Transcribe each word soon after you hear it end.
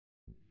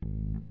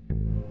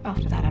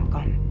After that, I'm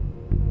gone.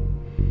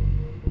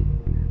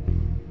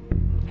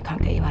 I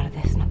can't get you out of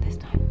this, not this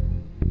time.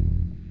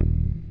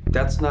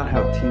 That's not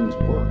how teams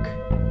work.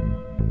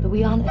 But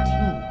we aren't a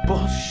team.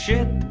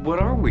 Bullshit! What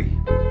are we?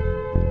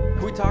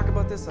 Can we talk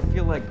about this? I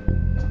feel like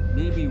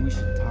maybe we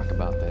should talk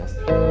about this.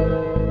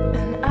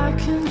 And I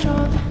can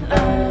draw the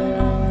line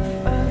on the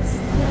first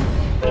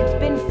day. It's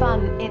been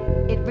fun.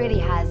 It really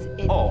has.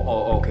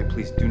 Oh, okay,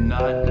 please do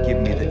not give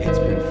me the "it's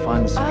been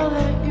fun" speech. I'll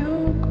let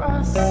you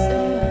cross it,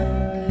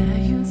 let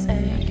you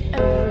take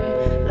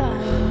every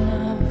line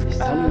of Just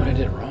tell me what I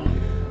did wrong.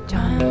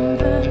 John, I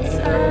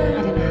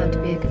don't know how to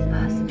be a good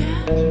person.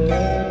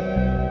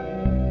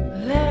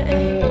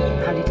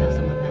 How do you tell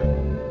someone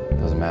that?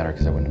 Doesn't matter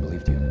because I wouldn't have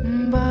believed you.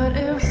 But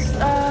if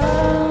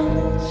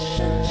stars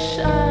should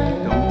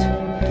shine, Don't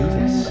do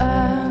this.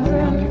 by the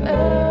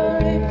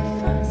very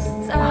first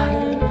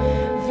time,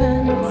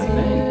 then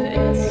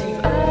it's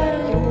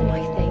fine. You're all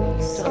my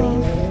things. So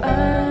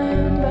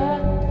fine by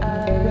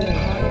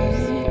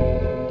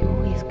You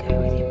always go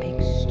with your big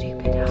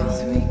stupid house.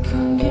 'cause we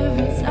can give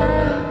it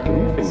time. Give me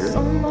your finger.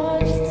 So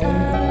much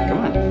time. Come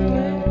on.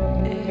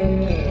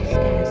 It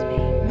scares me.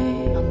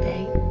 Long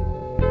day.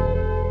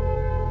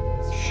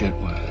 Shit,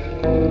 what?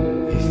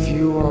 If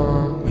you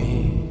want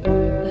me,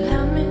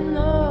 Let me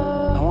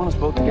know. I want us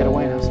both to get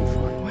away and have some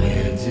fun.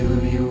 where do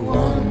you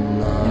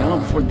wanna You know,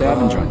 before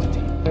Davin joins the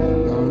team.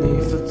 No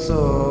need for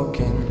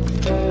talking.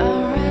 I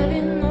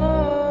already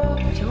know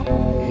But you're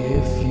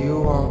If you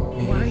want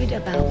me, worried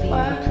about being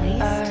where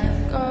replaced. I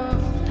go.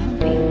 Don't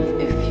be.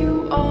 If you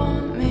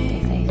want me,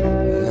 Say,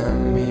 let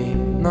me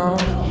know.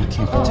 You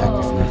can't protect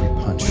me from every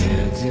punch.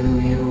 Where do you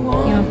you're,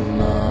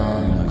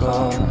 wanna You go?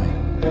 keep trying.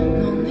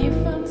 no need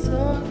for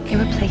talking.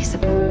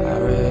 irreplaceable I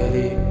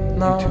already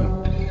know You too.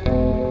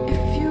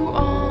 If you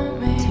want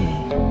me, to me.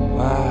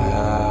 why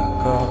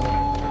I go.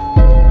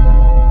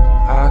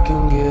 I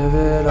can give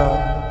it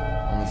up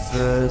on the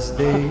first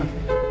day.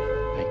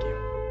 Thank you.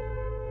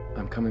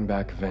 I'm coming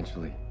back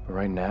eventually, but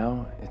right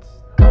now, it's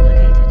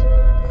Complicated.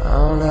 I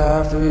don't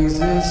have to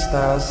exist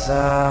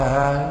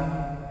outside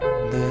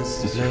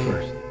this this is place.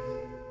 first.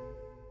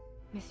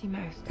 Miss you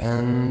most.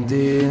 And do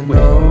you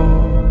know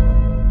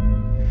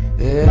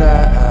that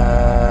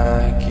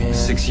I can't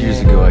 6 years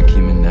ago, I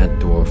came in that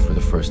door for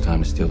the first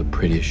time to steal the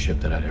prettiest ship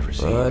that I'd ever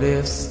seen. But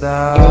if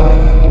stars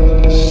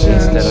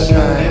Instead, I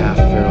found a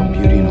half-feral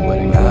beauty in a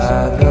wedding dress.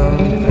 by the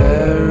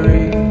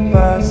very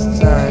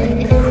first time,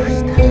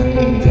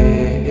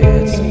 and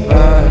it's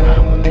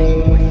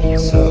fine,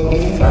 so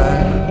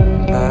fine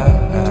by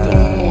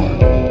Still more.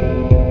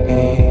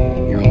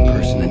 Your own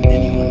person than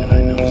anyone that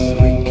I know.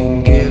 we can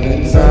give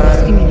it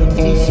Asking me time, not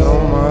to do so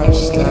much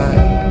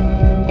time.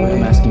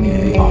 I'm asking you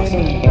to be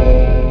awesome.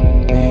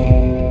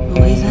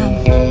 Always am.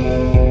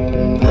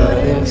 But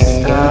if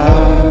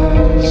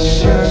stars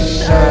should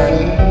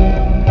shine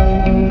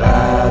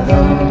by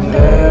the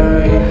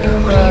very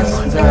first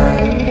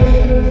time,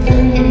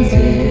 then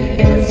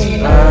it's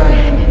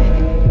fine,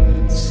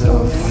 so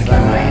I get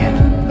my hand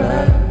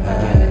fine.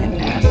 again and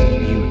ask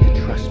you to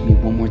trust me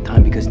one more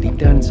time because deep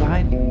down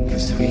inside,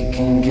 'Cause we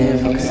can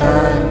give it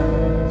time,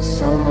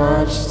 so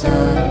much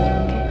time.